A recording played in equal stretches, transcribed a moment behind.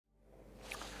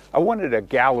I wanted a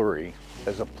gallery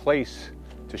as a place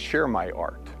to share my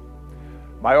art.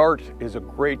 My art is a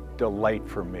great delight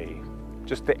for me.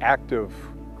 Just the act of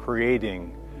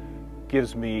creating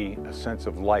gives me a sense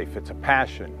of life. It's a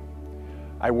passion.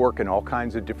 I work in all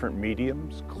kinds of different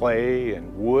mediums, clay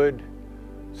and wood,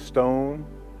 stone,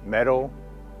 metal.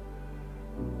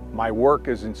 My work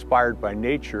is inspired by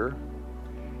nature.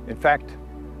 In fact,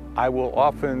 I will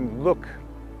often look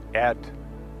at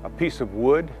a piece of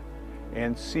wood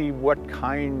and see what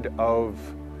kind of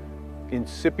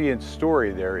incipient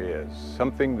story there is,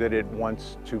 something that it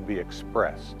wants to be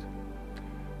expressed.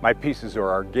 My pieces are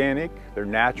organic, they're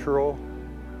natural,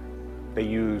 they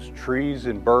use trees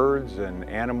and birds and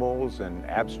animals and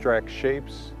abstract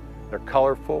shapes, they're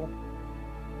colorful,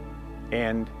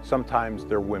 and sometimes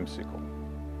they're whimsical.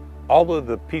 All of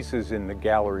the pieces in the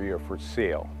gallery are for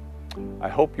sale. I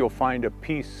hope you'll find a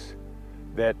piece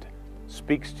that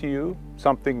speaks to you,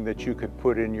 something that you could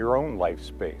put in your own life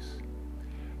space.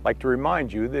 I'd like to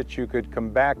remind you that you could come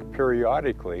back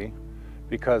periodically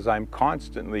because I'm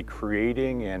constantly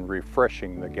creating and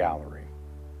refreshing the gallery.